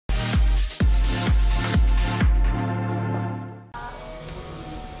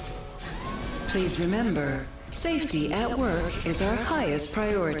Please remember, safety at work is our highest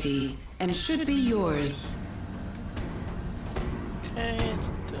priority and should be yours. Okay,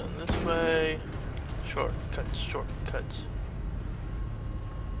 it's done this way. Shortcuts, shortcuts.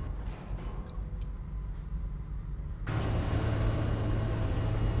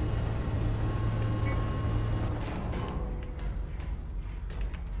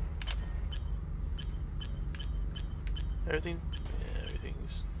 Everything, yeah,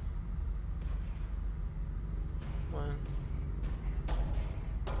 everything's one.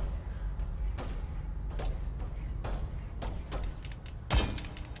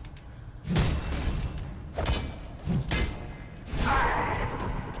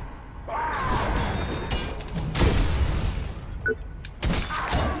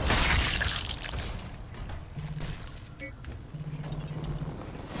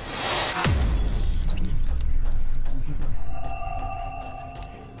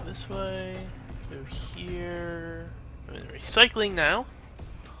 This way, through here. I'm in recycling now.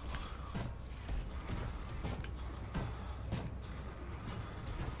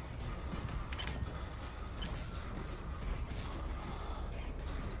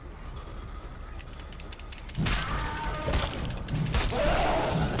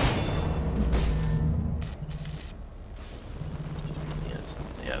 Yes,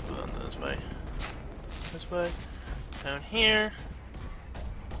 yeah, this way. This way. Down here.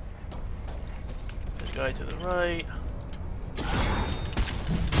 Guy to the right.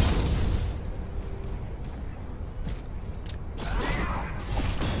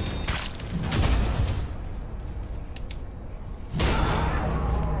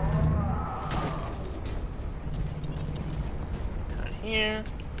 Down here.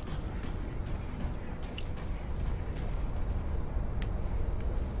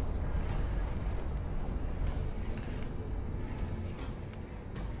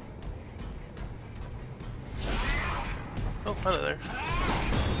 Oh, hello there.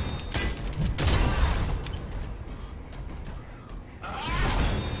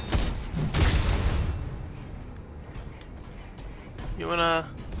 You wanna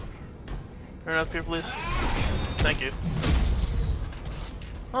turn up here, please? Thank you.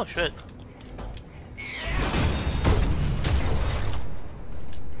 Oh, shit.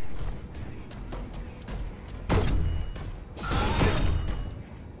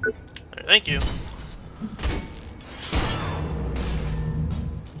 Alright, thank you.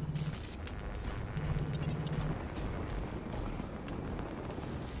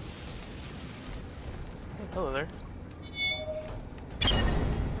 Hello there.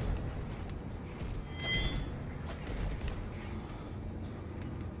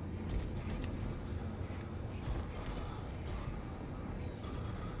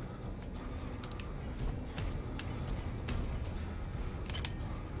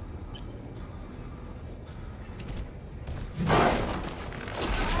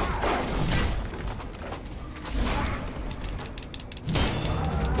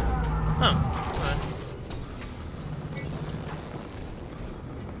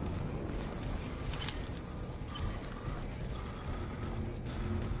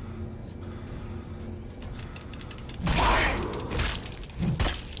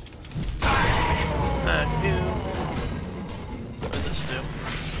 What does this do?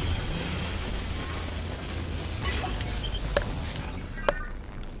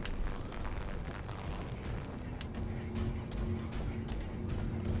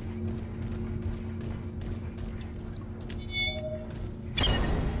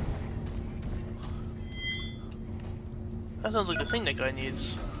 That sounds like the thing that guy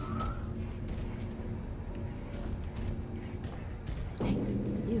needs. Hey,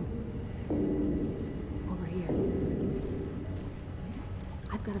 you. Over here.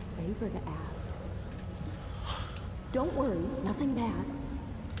 I've got a favor to ask. Don't worry, nothing bad.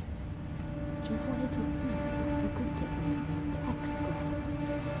 Just wanted to see if you could get me some tech scraps.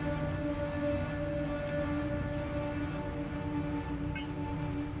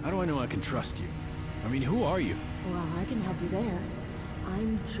 How do I know I can trust you? I mean, who are you? Well, I can help you there.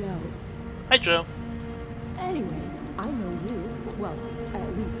 I'm Joe. Hi, Joe. Anyway, I know you. Well,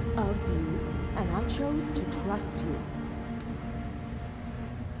 at least of you. And I chose to trust you.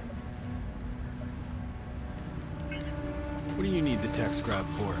 What do you need the tech scrap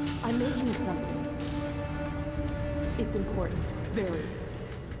for? I'm making something. It's important. Very.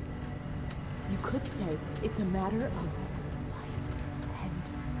 You could say it's a matter of life and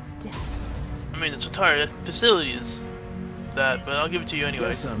death. I mean, its entire facility is that, but I'll give it to you anyway.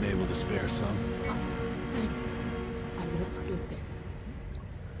 Guess I'm able to spare some. Oh, thanks. I won't forget this.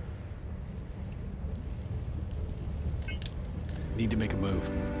 Need to make a move.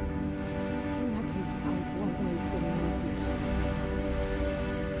 You promise I won't waste any more of your time.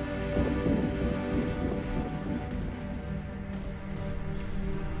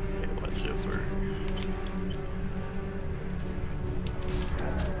 Okay, watch out for.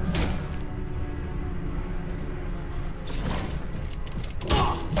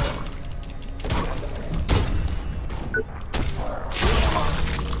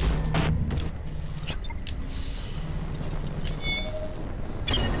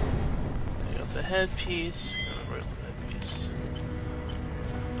 Headpiece. Gonna rip the headpiece.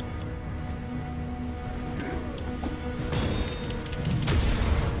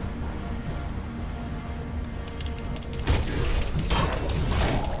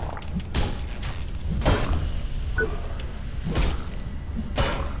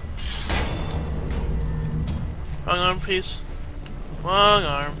 Wrong arm piece. Wrong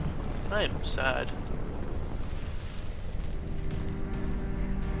arm. I am sad.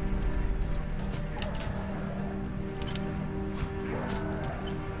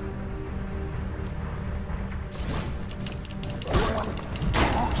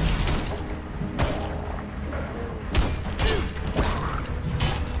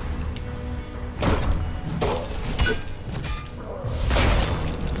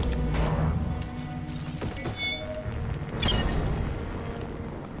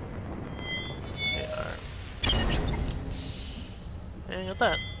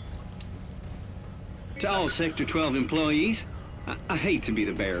 That. To all Sector 12 employees, I hate to be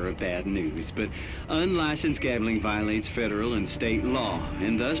the bearer of bad news, but unlicensed gambling violates federal and state law,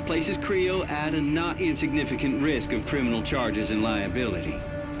 and thus places Creo at a not insignificant risk of criminal charges and liability.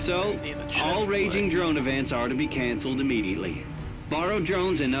 So, all raging drone events are to be canceled immediately. Borrowed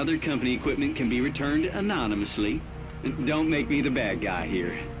drones and other company equipment can be returned anonymously. Don't make me the bad guy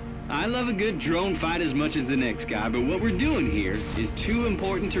here. I love a good drone fight as much as the next guy, but what we're doing here is too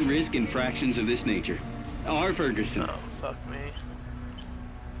important to risk infractions of this nature. R. Ferguson. Oh, fuck me.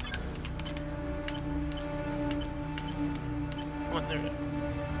 What there?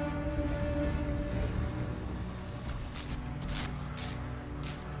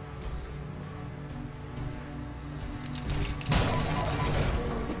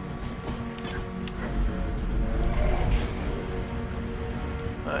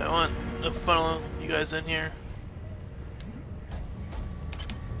 I want to funnel you guys in here.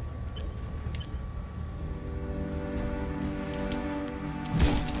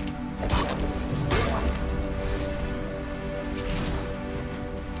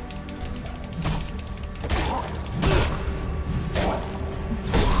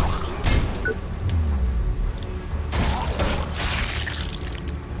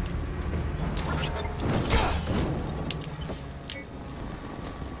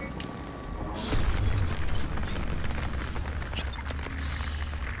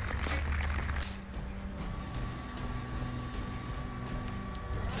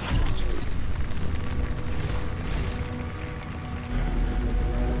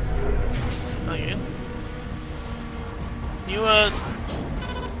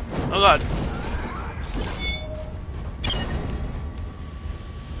 Oh god.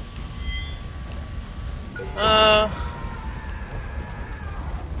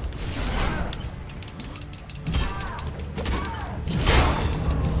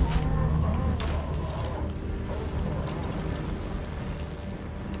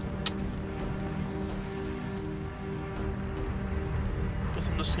 Guess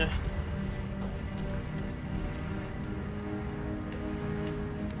I'm just gonna.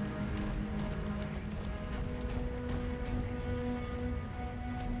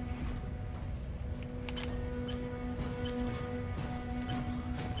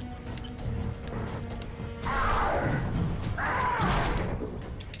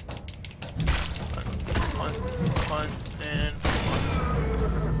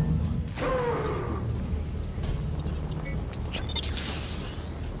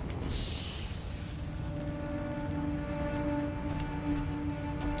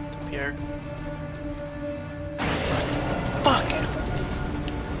 Here. Fuck!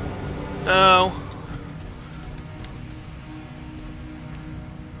 No.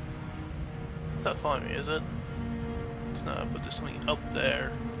 It's not following me, is it? It's not, but there's something up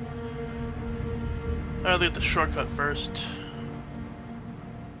there. I'll look at the shortcut first.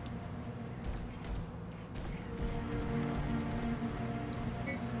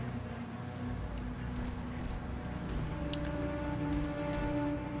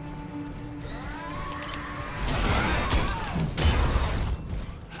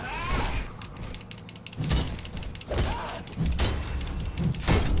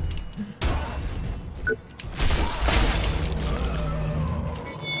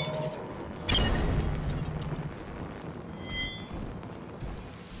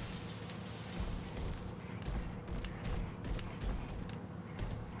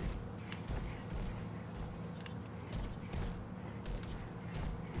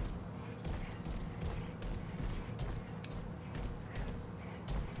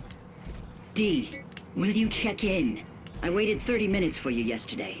 D, will you check in? I waited 30 minutes for you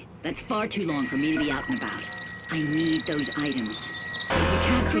yesterday. That's far too long for me to be out and about. I need those items. We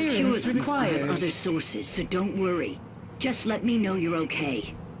can't procure Clearance them from required. other sources, so don't worry. Just let me know you're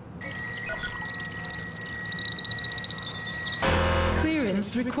okay.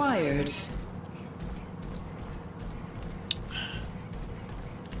 Clearance required.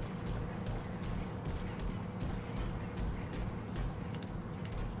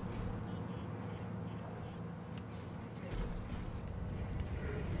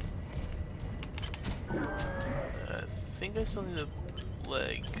 I think I still need a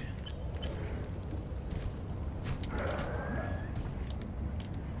leg.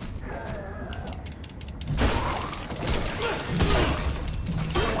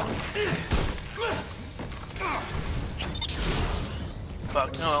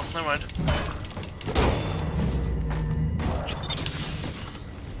 Fuck, no, well, never mind.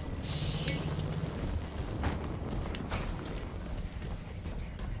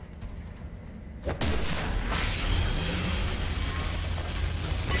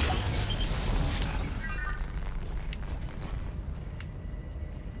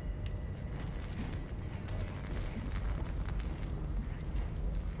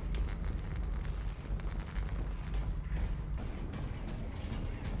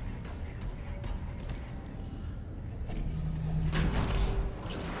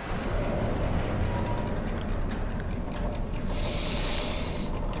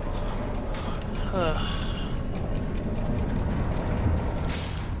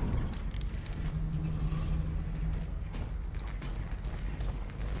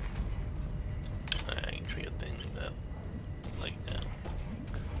 I can treat a thing that like that.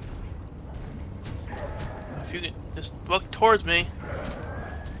 If you can just walk towards me,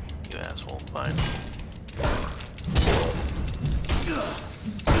 you asshole. Fine.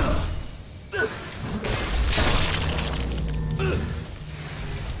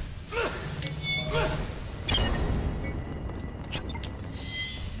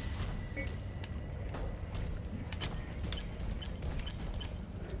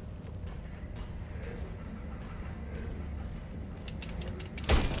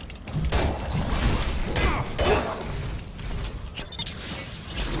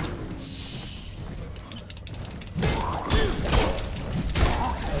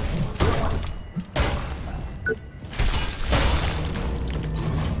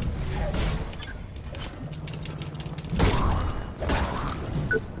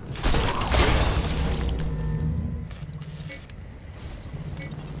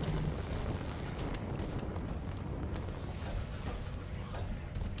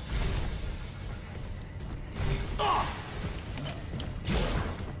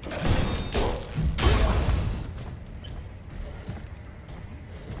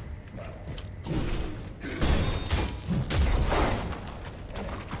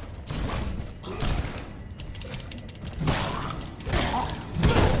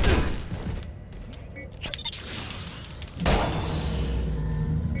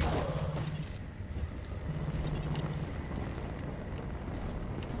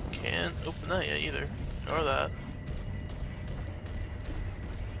 Can't open that yet either. Or that.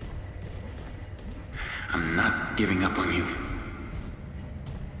 I'm not giving up on you.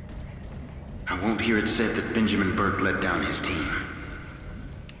 I won't hear it said that Benjamin Burke let down his team.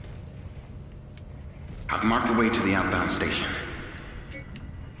 I've marked the way to the outbound station.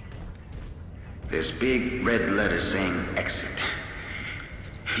 There's big red letters saying exit.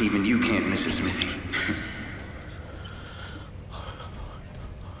 Even you can't miss it, Smithy.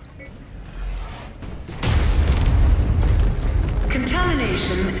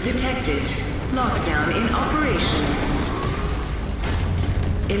 Contamination detected. Lockdown in operation.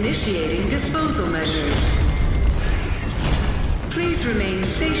 Initiating disposal measures. Please remain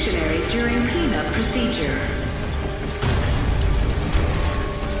stationary during cleanup procedure.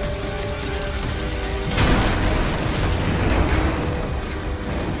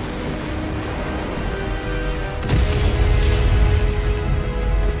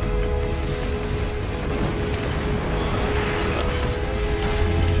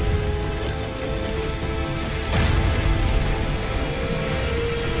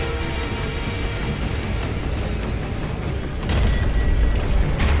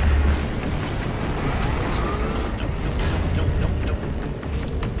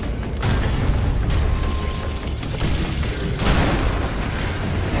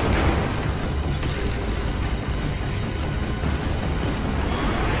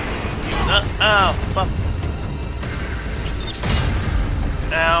 Ow, fuck.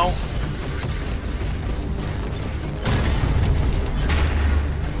 Ow.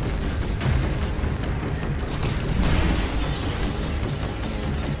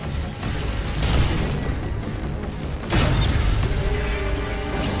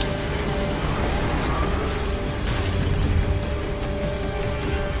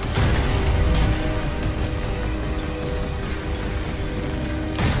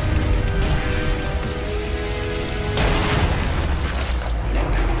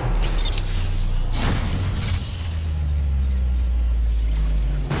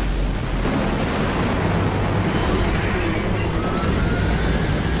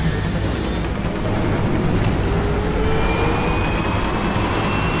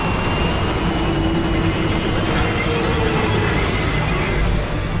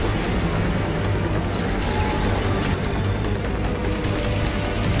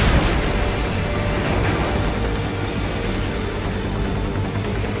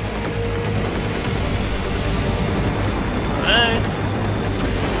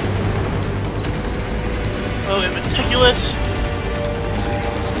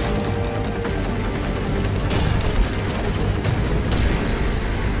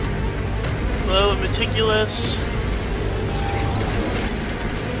 meticulous.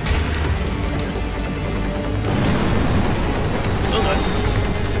 Okay.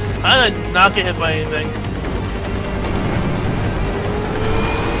 How did I not get hit by anything?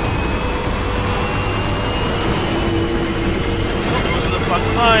 Oh, it was on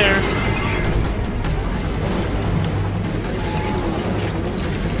fire.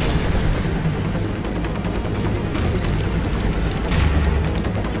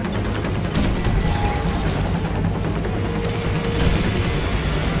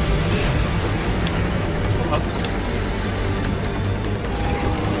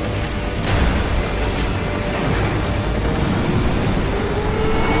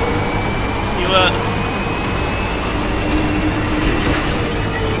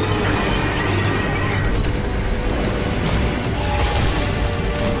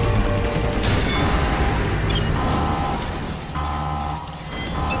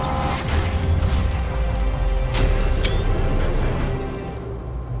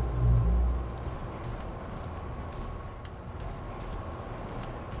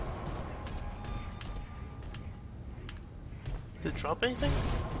 Did it drop anything?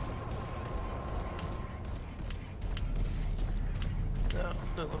 No,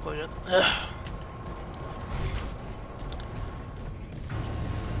 doesn't look like it. Ugh.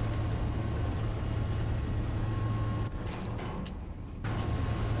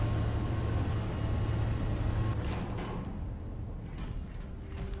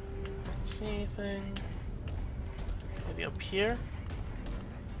 See anything? Maybe up here?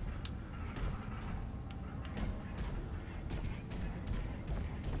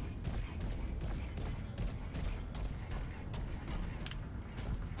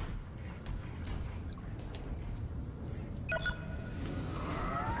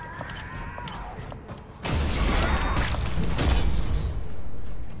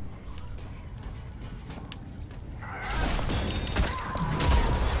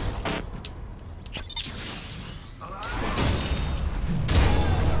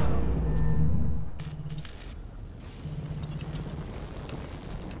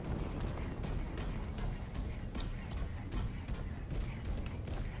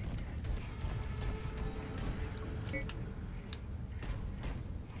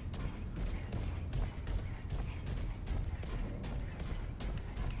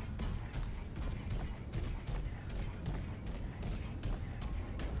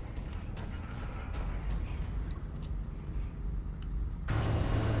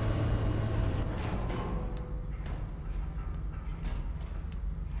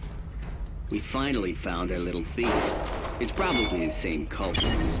 We finally found our little thief. It's probably the same culprit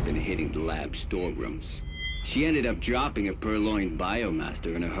who's been hitting the lab storerooms. She ended up dropping a purloined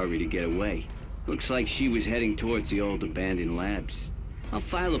biomaster in a hurry to get away. Looks like she was heading towards the old abandoned labs. I'll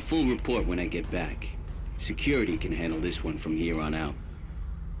file a full report when I get back. Security can handle this one from here on out.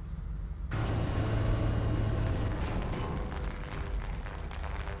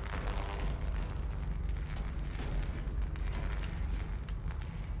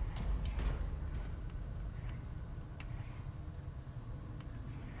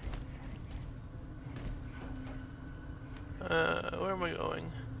 Where am I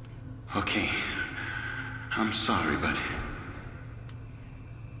going? Okay. I'm sorry, but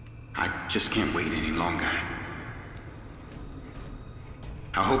I just can't wait any longer.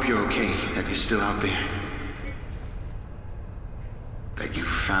 I hope you're okay, that you're still out there. That you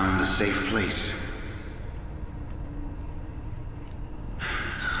found a safe place.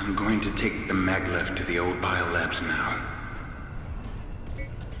 I'm going to take the maglev to the old biolabs now.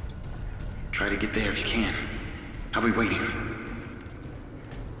 Try to get there if you can. I'll be waiting.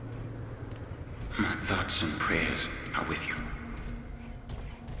 My thoughts and prayers are with you.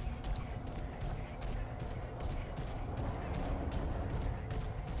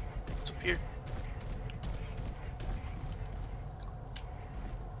 It's up here.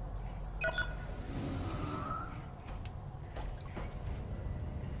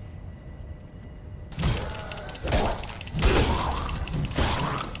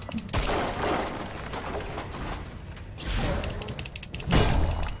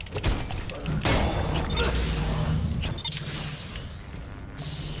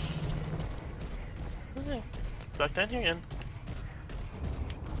 Back down here again.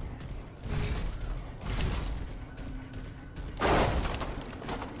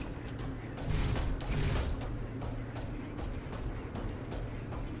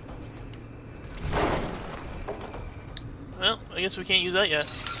 Well, I guess we can't use that yet.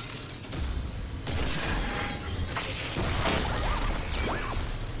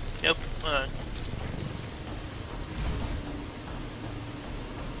 Yep,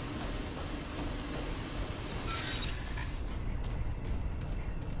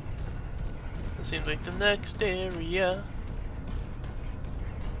 next area.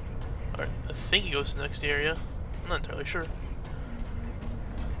 Or, I think he goes to the next area. I'm not entirely sure.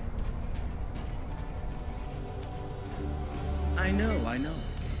 I know.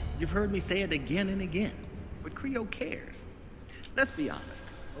 You've heard me say it again and again. But Creo cares. Let's be honest.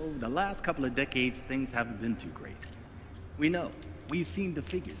 Over the last couple of decades, things haven't been too great. We know. We've seen the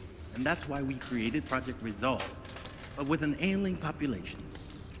figures. And that's why we created Project Resolve. But with an ailing population,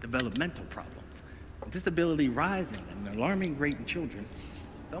 developmental problems, disability rising at an alarming rate in children,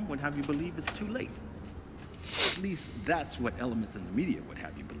 some would have you believe it's too late. At least that's what elements in the media would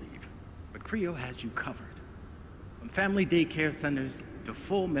have you believe. But Creo has you covered. From family daycare centers to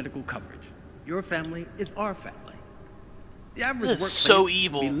full medical coverage, your family is our family. The average workplace so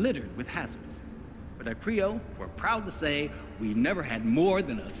evil. can be littered with hazards. But at Creo, we're proud to say we've never had more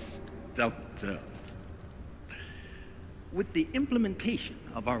than a stuffed dove. With the implementation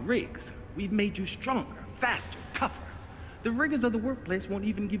of our rigs, we've made you stronger, faster, tougher. The rigors of the workplace won't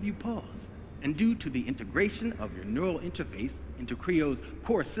even give you pause. And due to the integration of your neural interface into Creo's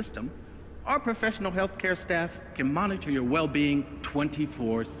core system, our professional healthcare staff can monitor your well-being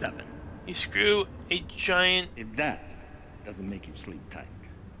 24/7. You screw a giant, If that doesn't make you sleep tight,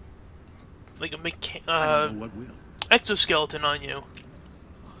 like a I don't know what will. exoskeleton on you.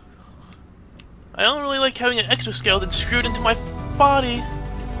 I don't really like having an exoskeleton screwed into my body.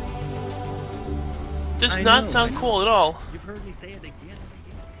 Does not sound cool at all. You've heard me say it again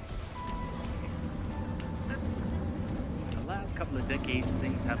and again. The last couple of decades,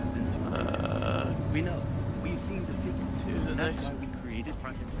 things haven't been too good. We know. We've seen the figures. To the That's next. why we created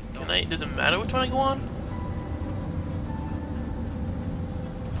Project Resolve. Can I? Does it matter which one I go on?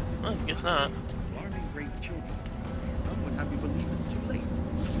 I guess not. Alarming rate of children. Some would have you believe it's too late.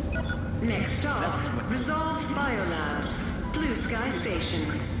 Next stop, Resolve Biolabs, Blue Sky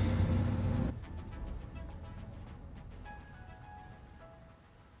Station.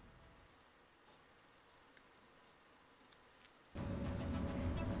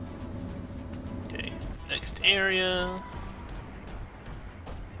 Okay, next area.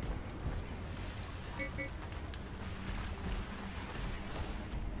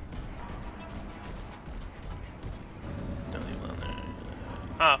 Don't leave it on there.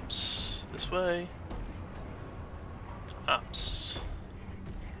 Ops. This way. Ops.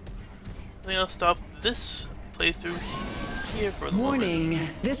 I think I'll stop this playthrough here for the moment. Warning,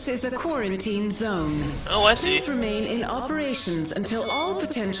 this is a quarantine zone. Oh, I see. Please remain in operations until all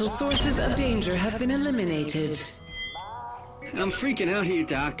potential sources of danger have been eliminated. I'm freaking out here,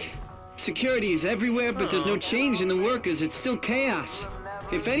 Doc. Security is everywhere, but there's no change in the workers. It's still chaos.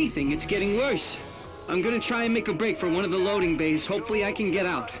 If anything, it's getting worse. I'm gonna try and make a break for one of the loading bays. Hopefully I can get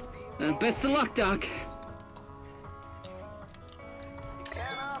out. Best of luck, Doc.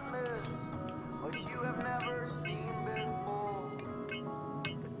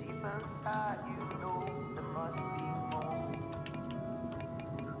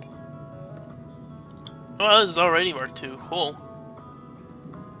 Well, this is already Mark II. Cool.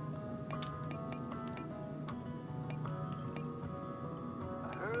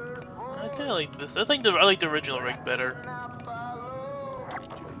 I think I like this. I like the original rig better.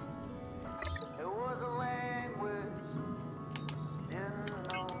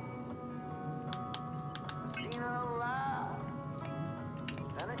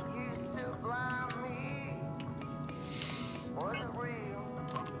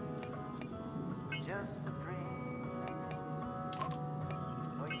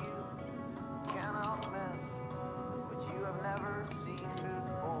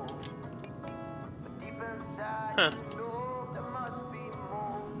 Huh.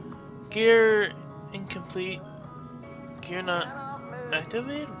 Gear incomplete. Gear not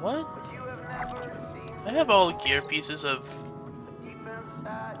activated? What? I have all the gear pieces of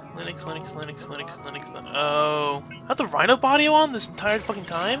Linux. Oh. I have the Rhino body on this entire fucking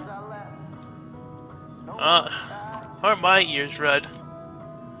time? Aren't my ears red?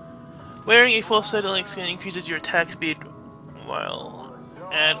 Wearing a full set of Linux skin increases your attack speed while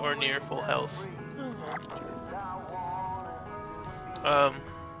at or near full health.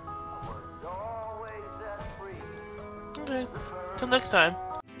 Okay. Till next time.